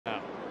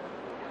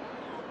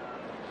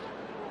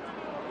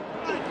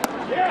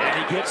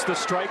gets the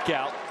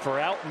strikeout for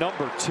out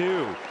number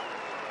 2.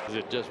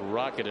 It just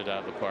rocketed out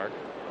of the park.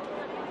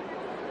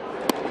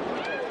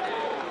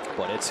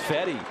 But it's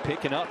Fedde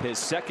picking up his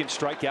second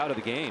strikeout of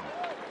the game.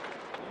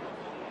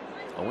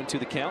 0-2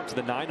 the count to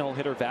the 9-hole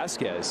hitter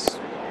Vasquez.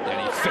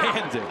 And he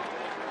fanned it.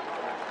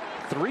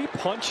 3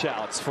 punch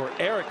outs for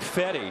Erick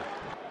Fedde.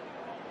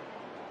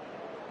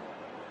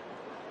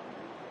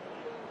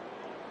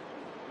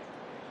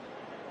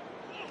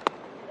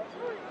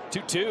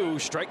 2-2,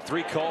 strike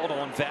 3 called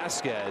on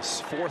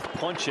Vasquez. 4th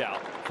punch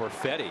out for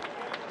Fedde.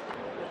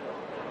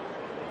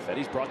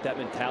 Fedde's brought that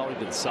mentality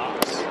to the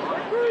Sox.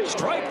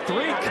 Strike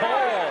 3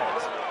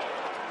 called.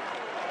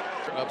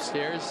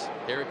 Upstairs,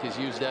 Erick has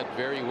used that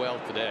very well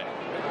today.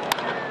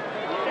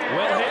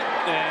 Well hit,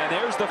 and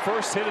there's the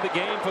first hit of the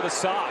game for the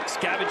Sox.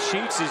 Gavin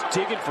Sheets is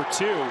digging for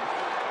 2.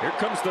 Here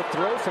comes the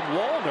throw from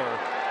Wallner.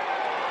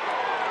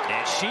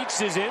 And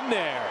Sheets is in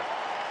there.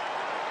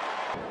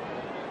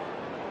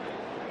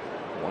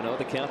 1-0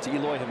 the count to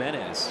Eloy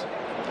Jimenez.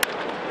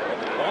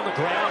 On the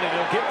ground, and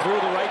he'll get through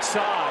the right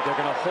side. They're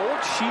going to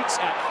hold Sheets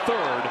at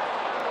third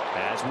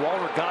as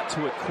Wallner got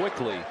to it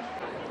quickly.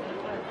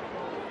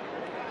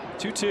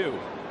 2-2.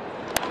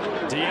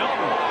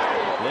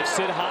 DeJong lifts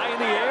it high in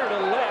the air to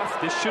left.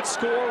 This should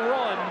score a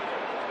run.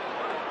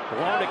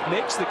 Larnick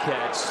makes the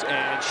catch,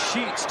 and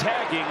Sheets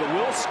tagging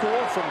will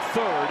score from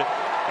third.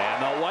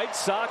 And the White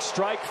Sox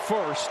strike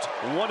first,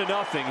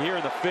 1-0 here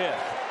in the 5th.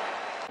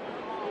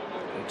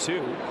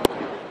 2.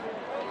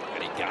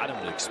 And he got him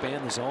to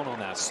expand the zone on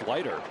that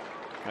slider.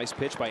 Nice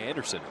pitch by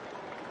Anderson.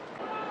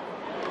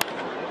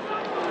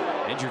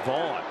 Andrew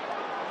Vaughn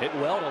hit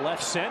well to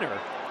left center.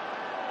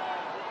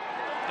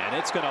 And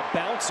it's going to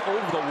bounce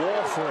over the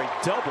wall for a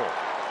double.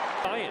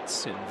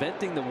 Science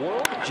inventing the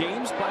world.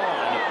 James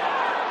Bond.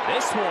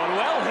 This one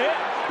well hit.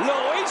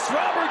 Luis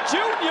Robert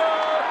Jr.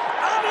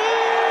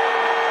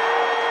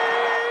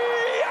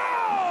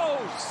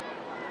 Adios!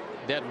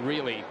 That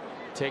really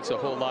takes a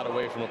whole lot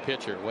away from a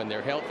pitcher. When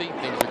they're healthy,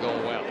 things are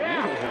going well.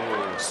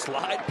 Ooh,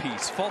 slide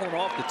piece falling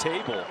off the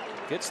table.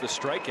 Gets the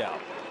strikeout.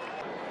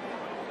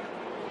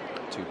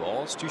 2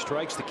 balls, 2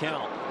 strikes to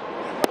count.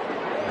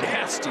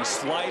 Nasty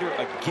slider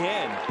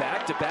again.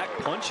 Back-to-back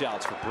punch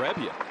outs for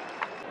Brebbia.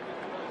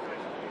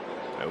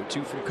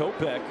 0-2 from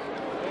Kopech.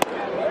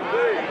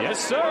 Yes,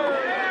 sir.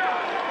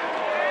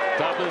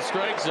 Top of the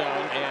strike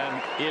zone,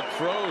 and it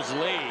froze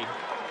Lee.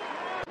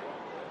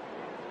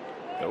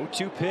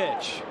 0-2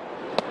 pitch.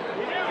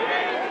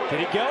 Did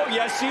he go?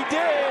 Yes, he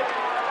did.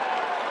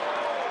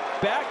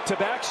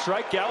 Back-to-back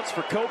strikeouts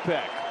for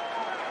Kopech.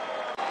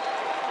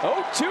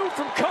 0-2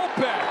 from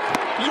Kopech.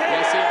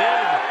 Yes, he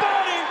did.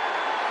 Buddy!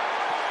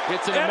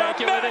 It's an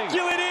immaculate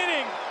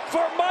inning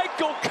for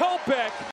Michael Kopech.